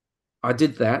I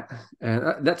did that,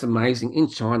 and that's amazing. In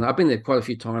China, I've been there quite a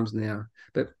few times now,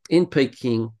 but in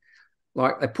Peking,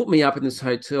 like they put me up in this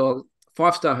hotel,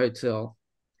 5-star hotel,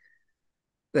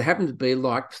 that happened to be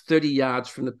like 30 yards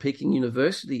from the Peking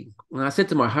University. And I said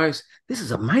to my host, "This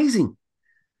is amazing.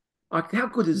 Like, how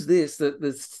good is this? That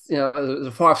there's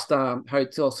a 5-star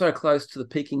hotel so close to the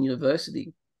Peking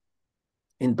University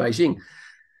in Beijing,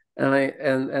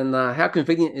 and how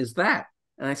convenient is that?"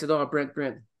 And I said, "Oh,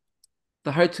 Brent,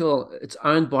 the hotel, it's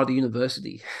owned by the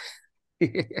university.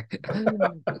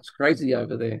 It's crazy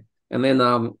over there. And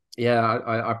then yeah,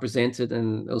 I presented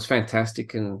and it was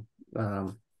fantastic. And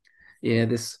yeah,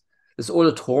 this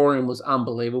auditorium was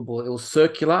unbelievable. It was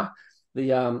circular.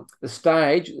 The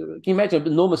stage, can you imagine an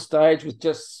enormous stage with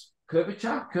just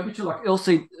curvature like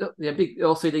LCD, yeah, big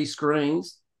LCD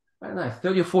screens. I don't know,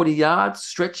 30 or 40 yards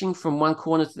stretching from one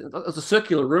corner to, it was a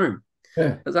circular room.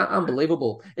 Yeah. It was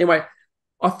unbelievable. Anyway,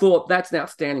 I thought that's an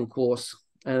outstanding course.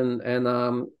 And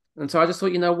so I just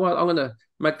thought, you know what, I'm gonna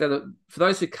make that for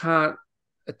those who can't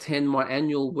attend my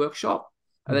annual workshop,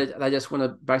 they just want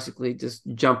to basically just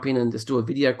jump in and just do a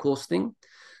video course thing.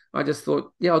 I just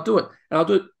thought, yeah, I'll do it. And I'll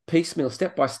do it piecemeal,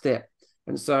 step by step.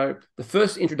 And so the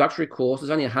first introductory course is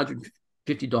only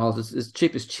 $150. It's as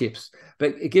cheap as chips,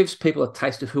 but it gives people a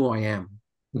taste of who I am.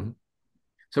 Mm-hmm.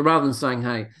 So rather than saying,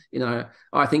 hey, you know,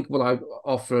 I think what I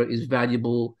offer is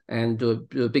valuable and do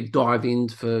a big dive in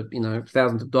for, you know,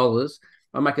 thousands of dollars,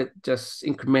 I make it just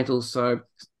incremental. So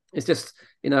it's just,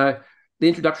 you know, the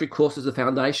introductory course is the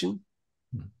foundation.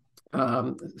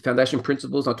 Foundation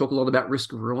principles. I talk a lot about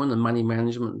risk of ruin and money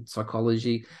management and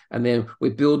psychology. And then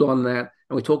we build on that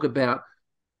and we talk about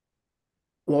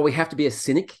why we have to be a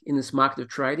cynic in this market of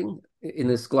trading, in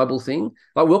this global thing.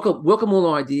 Like welcome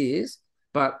all ideas,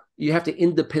 but you have to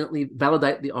independently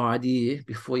validate the idea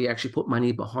before you actually put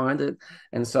money behind it.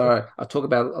 And so I talk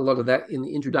about a lot of that in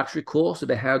the introductory course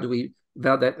about how do we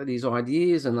validate these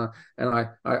ideas, and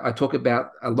I talk about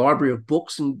a library of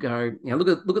books and go, you know,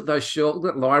 look at those shelves,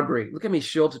 look at that library, look how many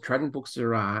shelves of trading books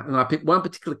there are, and I pick one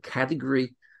particular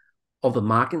category of the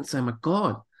market and say, my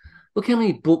God, look how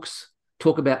many books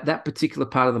talk about that particular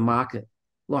part of the market.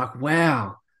 Like,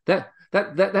 wow, that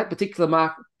particular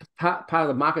part of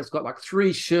the market's got like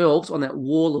 3 shelves on that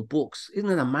wall of books. Isn't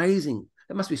that amazing?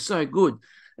 That must be so good.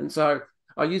 And so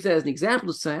I use that as an example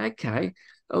to say, okay,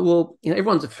 well, you know,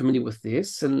 everyone's familiar with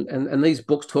this, and these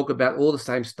books talk about all the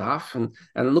same stuff, and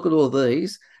look at all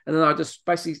these, and then I just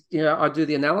basically, you know, I do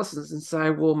the analysis and say,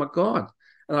 well, my God,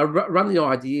 and I run the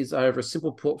ideas over a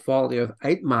simple portfolio of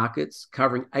 8 markets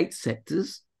covering 8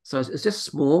 sectors. So it's just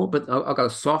small, but I've got a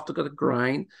soft, I've got a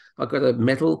grain, I've got a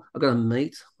metal, I've got a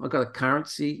meat, I've got a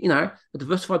currency, you know, a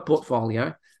diversified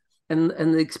portfolio, and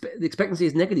the expectancy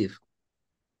is negative.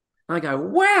 And I go,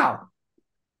 wow.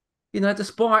 You know,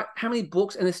 despite how many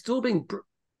books, and they're still being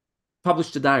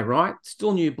published today, right?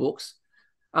 Still new books.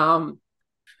 You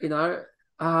know,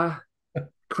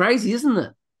 crazy, isn't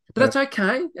it? But that's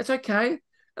okay. That's okay.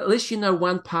 At least you know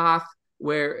one path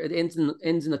where it ends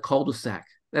in a cul-de-sac.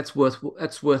 That's worth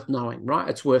knowing, right?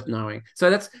 It's worth knowing. So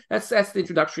that's the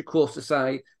introductory course to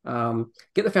say,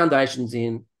 get the foundations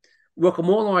in, welcome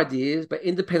all ideas, but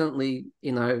independently,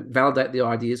 you know, validate the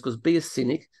ideas, because be a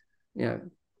cynic, you know.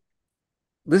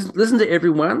 Listen to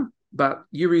everyone, but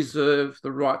you reserve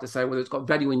the right to say whether it's got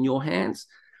value in your hands.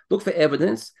 Look for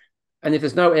evidence, and if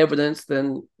there's no evidence,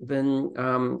 then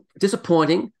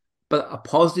disappointing. But a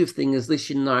positive thing is, at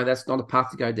least you know that's not a path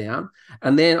to go down.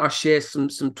 And then I share some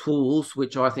tools,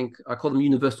 which I think I call them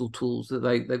universal tools, that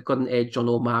they've got an edge on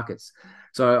all markets.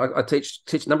 So I teach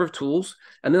a number of tools,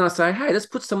 and then I say, hey, let's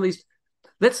put some of these,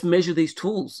 let's measure these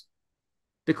tools,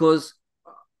 because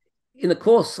in the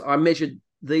course I measured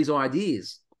these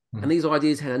ideas, and these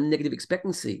ideas had a negative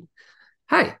expectancy.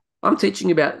 Hey, I'm teaching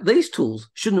about these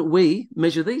tools. Shouldn't we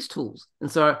measure these tools?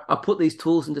 And so I put these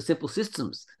tools into simple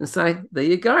systems and say, there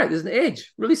you go. There's an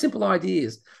edge. Really simple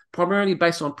ideas, primarily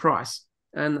based on price.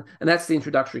 And that's the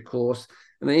introductory course.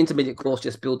 And the intermediate course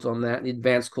just builds on that. And the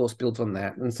advanced course builds on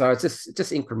that. And so it's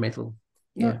just incremental.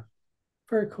 Yeah.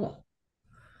 Very cool.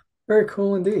 Very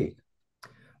cool indeed.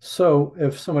 So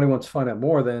if somebody wants to find out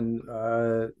more, then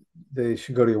they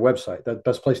should go to your website. That's the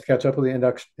best place to catch up with the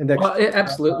index. Well,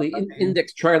 absolutely.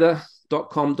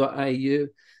 Indextrader.com.au.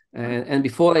 And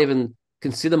before they even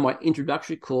consider my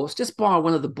introductory course, just buy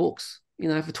one of the books, you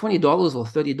know, for $20 or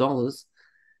 $30.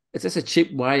 It's just a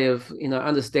cheap way of, you know,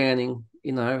 understanding,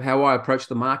 you know, how I approach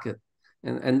the market,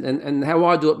 and how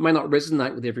I do it may not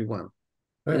resonate with everyone.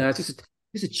 Right. You know, it's just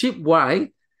a cheap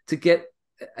way to get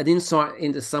an insight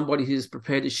into somebody who's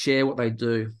prepared to share what they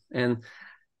do. And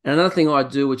another thing I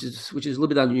do, which is a little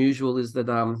bit unusual, is that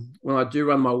when I do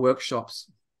run my workshops,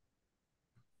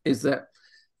 is that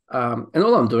and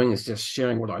all I'm doing is just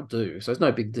sharing what I do, so it's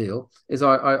no big deal. Is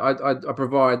I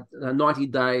provide 90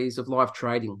 days of live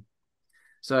trading.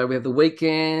 So we have the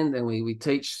weekend, and we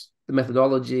teach the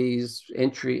methodologies,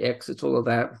 entry, exits, all of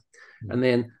that, and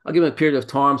then I give them a period of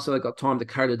time so they've got time to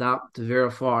code it up to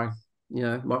verify, you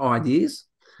know, my ideas.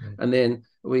 And then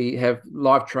we have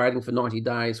live trading for 90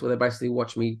 days where they basically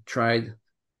watch me trade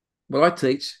what I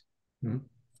teach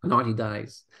 90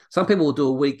 days. Some people will do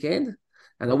a weekend,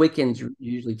 and a weekend's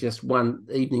usually just one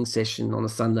evening session on a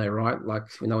Sunday, right? Like,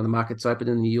 when the market's open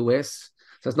in the US.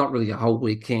 So it's not really a whole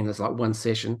weekend. It's like one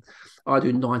session. I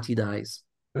do 90 days.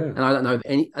 Yeah. And I don't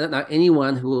know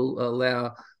anyone who will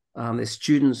allow their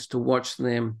students to watch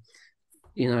them,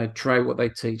 trade what they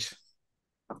teach.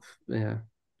 Yeah.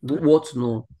 What's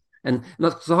normal. And the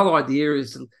whole idea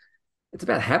is, it's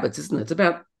about habits, isn't it? It's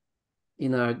about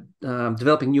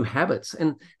developing new habits,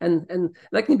 and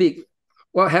that can be.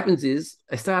 What happens is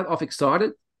they start off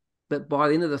excited, but by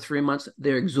the end of the 3 months,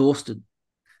 they're exhausted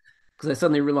because they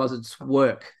suddenly realize it's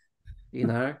work.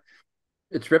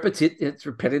 It's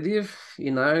repetitive.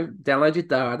 Download your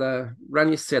data, run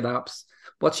your setups,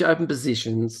 watch your open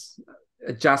positions,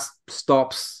 adjust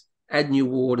stops, add new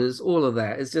orders, all of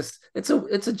that.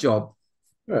 It's a job.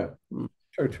 Right.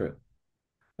 True.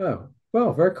 Oh,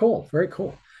 well, very cool. Very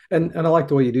cool. And I like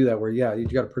the way you do that, where you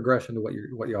got a progression to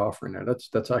what you're offering there.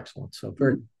 That's excellent. So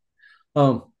very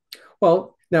um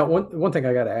well, now one thing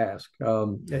I got to ask,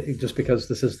 just because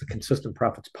this is the Consistent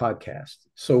Profits podcast.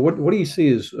 So what do you see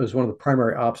as one of the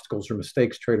primary obstacles or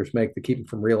mistakes traders make that keep them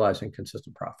from realizing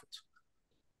consistent profits?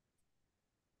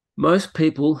 Most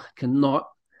people cannot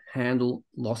handle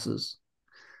losses.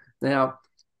 Now,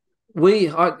 you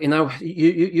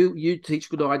teach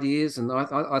good ideas, and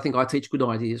I think I teach good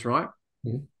ideas, right?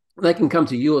 Mhm. They can come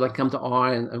to you, or they come to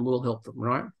I, and we'll help them,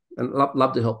 right? And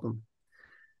love to help them.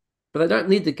 But they don't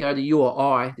need to go to you or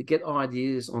I to get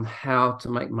ideas on how to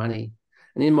make money.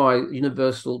 And in my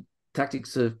universal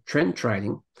tactics of trend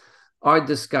trading, I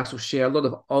discuss or share a lot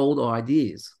of old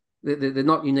ideas. They're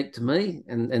not unique to me,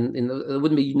 and it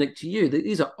wouldn't be unique to you.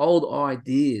 These are old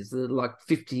ideas that are like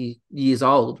 50 years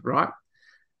old, right?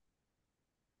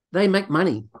 They make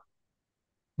money.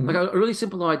 Like Mhm. a really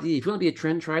simple idea. If you want to be a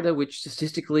trend trader, which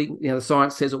statistically, the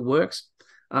science says it works,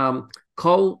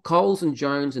 Coles and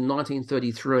Jones in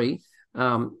 1933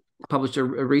 published a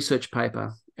research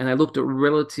paper, and they looked at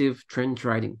relative trend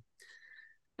trading,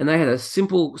 and they had a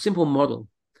simple model,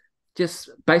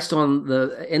 just based on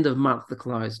the end of month, the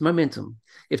close momentum.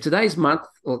 If today's month,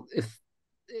 or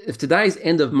if today's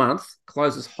end of month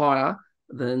closes higher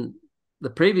than the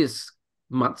previous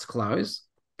month's close,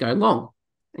 go long,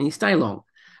 and you stay long.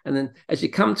 And then as you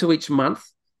come to each month,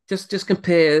 just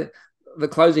compare the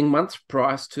closing month's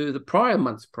price to the prior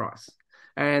month's price.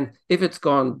 And if it's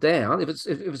gone down, if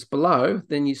it's below,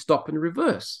 then you stop and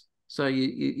reverse. So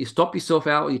you stop yourself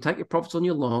out, or you take your profits on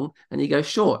your long, and you go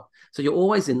short. So you're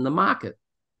always in the market.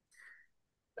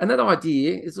 And that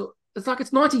idea it's like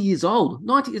it's 90 years old.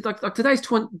 90, it's like today's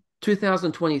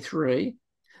 2023.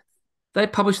 They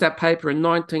published that paper in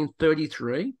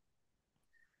 1933.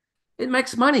 It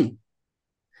makes money.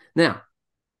 Now,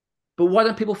 but why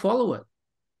don't people follow it?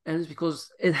 And it's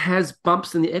because it has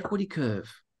bumps in the equity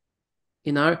curve.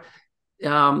 You know,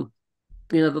 um,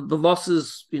 the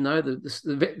losses.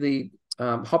 The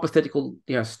hypothetical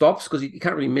stops, because you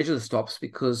can't really measure the stops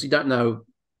because you don't know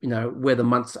where the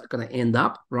month's are going to end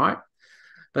up, right?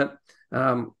 But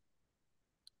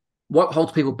what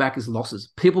holds people back is losses.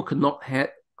 People cannot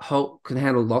can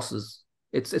handle losses.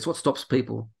 It's what stops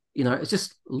people. It's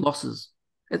just losses.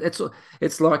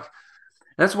 It's like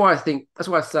that's why I say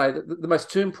that the most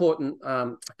two important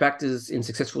factors in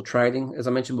successful trading, as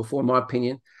I mentioned before, in my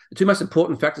opinion, the two most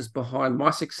important factors behind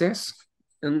my success,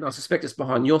 and I suspect it's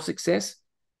behind your success,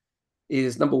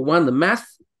 is number one, the math,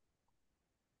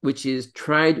 which is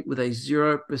trade with a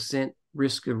 0%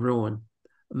 risk of ruin.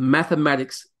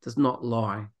 Mathematics does not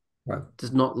lie. Right.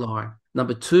 Does not lie.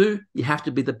 Number two, you have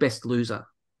to be the best loser,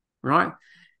 right?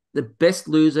 The best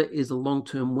loser is a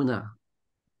long-term winner.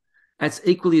 That's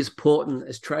equally as important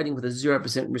as trading with a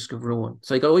 0% risk of ruin.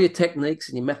 So you got all your techniques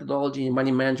and your methodology and money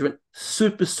management,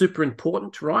 super, super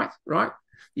important, right? Right?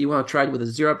 You want to trade with a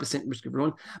 0% risk of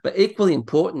ruin. But equally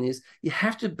important is you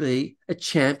have to be a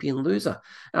champion loser.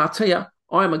 And I'll tell you,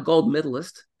 I am a gold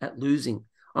medalist at losing.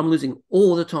 I'm losing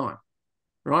all the time,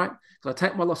 right? So I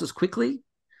take my losses quickly.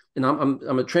 And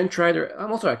I'm a trend trader.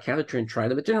 I'm also a counter trend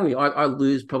trader, but generally I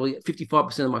lose probably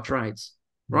 55% of my trades,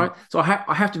 right? So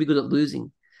I have to be good at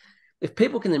losing. If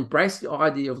people can embrace the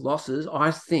idea of losses,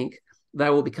 I think they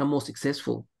will become more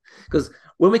successful. Because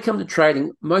when we come to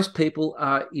trading, most people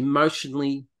are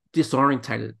emotionally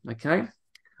disorientated. Okay,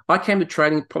 I came to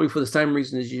trading probably for the same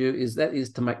reason as you, is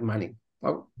to make money.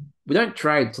 Well, we don't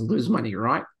trade to lose money,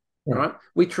 right? Right. Right?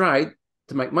 We trade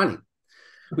to make money.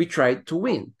 We trade to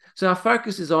win. So our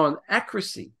focus is on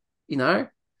accuracy. I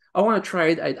want to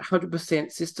trade a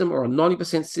 100% system or a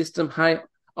 90% system. Hey,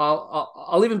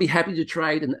 I'll even be happy to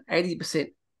trade an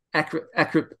 80%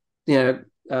 accurate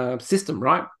system,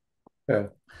 right? Yeah.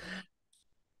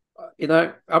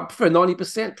 I prefer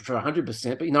 90%, prefer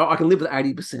 100%, but I can live with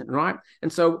 80%, right?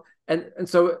 And so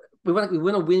we want to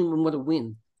win. We want to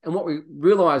win. And what we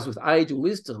realize with age and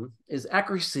wisdom is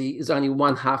accuracy is only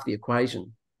one half the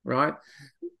equation, right?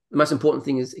 The most important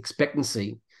thing is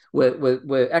expectancy,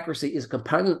 where accuracy is a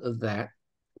component of that,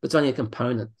 but it's only a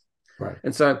component. Right.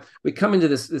 And so we come into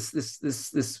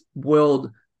this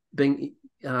world being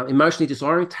emotionally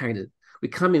disorientated. We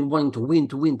come in wanting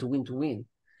to win,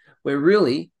 where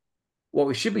really what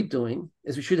we should be doing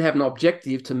is we should have an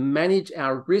objective to manage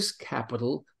our risk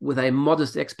capital with a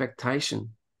modest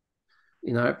expectation.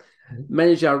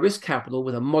 Manage our risk capital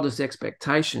with a modest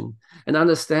expectation, and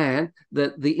understand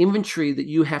that the inventory that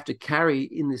you have to carry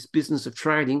in this business of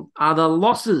trading are the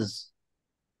losses.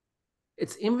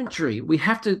 It's inventory. We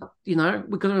have to, we've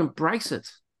got to embrace it.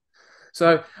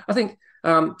 So I think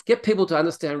get people to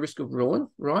understand risk of ruin,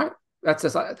 right? That's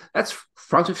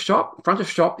front of shop. Front of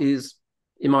shop is,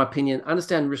 in my opinion,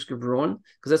 understand risk of ruin,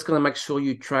 because that's going to make sure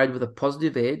you trade with a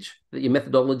positive edge, that your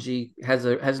methodology has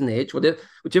an edge.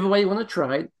 Whichever way you want to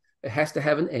trade, it has to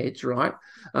have an edge, right?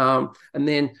 And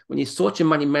then when you sort your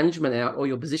money management out or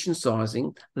your position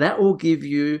sizing, that will give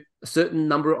you a certain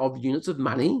number of units of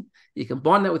money. You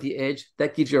combine that with the edge,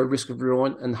 that gives you a risk of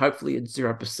ruin, and hopefully it's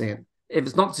 0%. If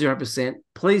it's not 0%,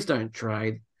 please don't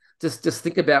trade. Just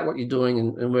think about what you're doing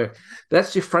and work.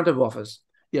 That's your front of office.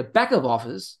 Your back of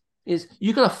office is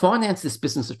you've got to finance this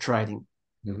business of trading.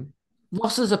 Mm-hmm.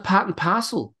 Losses are part and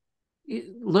parcel.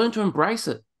 Learn to embrace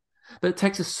it. But it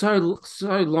takes us so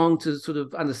long to sort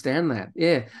of understand that.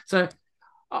 Yeah. So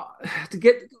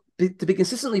to be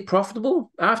consistently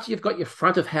profitable, after you've got your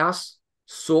front of house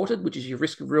sorted, which is your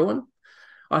risk of ruin,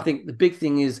 I think the big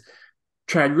thing is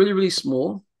trade really, really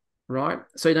small, right?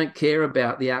 So you don't care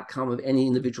about the outcome of any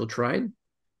individual trade.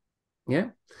 Yeah.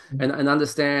 Mm-hmm. And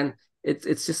understand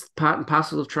it's just part and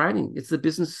parcel of trading. It's the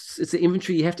business, it's the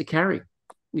inventory you have to carry.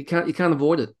 You can't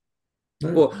avoid it.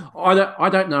 No. Well, I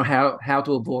don't know how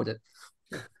to avoid it.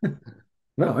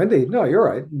 No, indeed. No, you're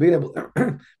right. Being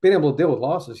able to deal with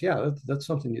losses, yeah, that's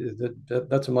something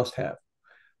that's a must have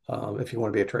if you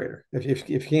want to be a trader. If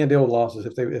you can't deal with losses,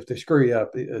 if they screw you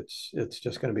up, it's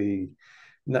just going to be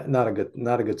not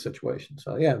a good situation.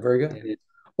 So yeah, very good. Yeah.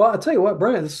 Well, I'll tell you what,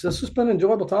 Brent, this has been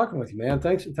enjoyable talking with you, man.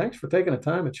 Thanks for taking the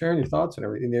time and sharing your thoughts and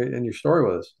everything and your story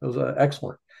with us. It was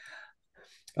excellent.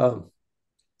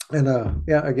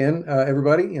 Yeah, again,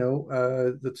 everybody,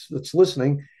 that's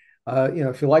listening,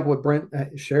 if you like what Brent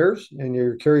shares and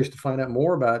you're curious to find out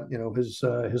more about, his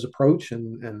approach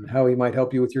and how he might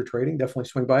help you with your trading, definitely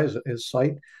swing by his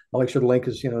site. I'll make sure the link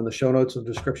is, in the show notes and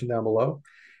description down below.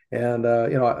 And,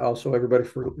 also everybody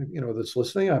that's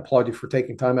listening, I applaud you for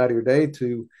taking time out of your day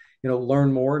to,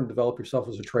 learn more and develop yourself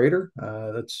as a trader.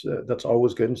 That's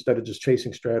always good, instead of just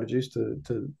chasing strategies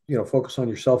to focus on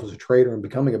yourself as a trader and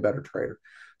becoming a better trader.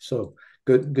 So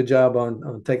good job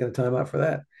on taking the time out for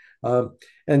that.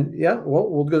 And yeah,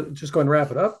 well, just go and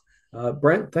wrap it up.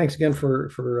 Brent, thanks again for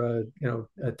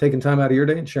taking time out of your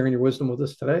day and sharing your wisdom with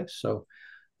us today. So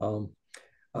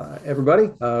everybody,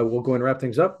 we'll go and wrap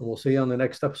things up, and we'll see you on the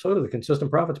next episode of the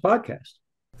Consistent Profits Podcast.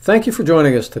 Thank you for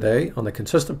joining us today on the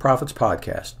Consistent Profits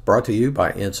Podcast, brought to you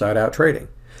by Inside Out Trading.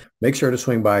 Make sure to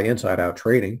swing by Inside Out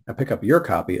Trading and pick up your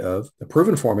copy of The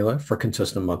Proven Formula for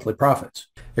Consistent Monthly Profits.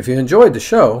 If you enjoyed the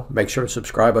show, make sure to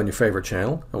subscribe on your favorite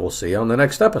channel, and we'll see you on the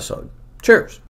next episode. Cheers.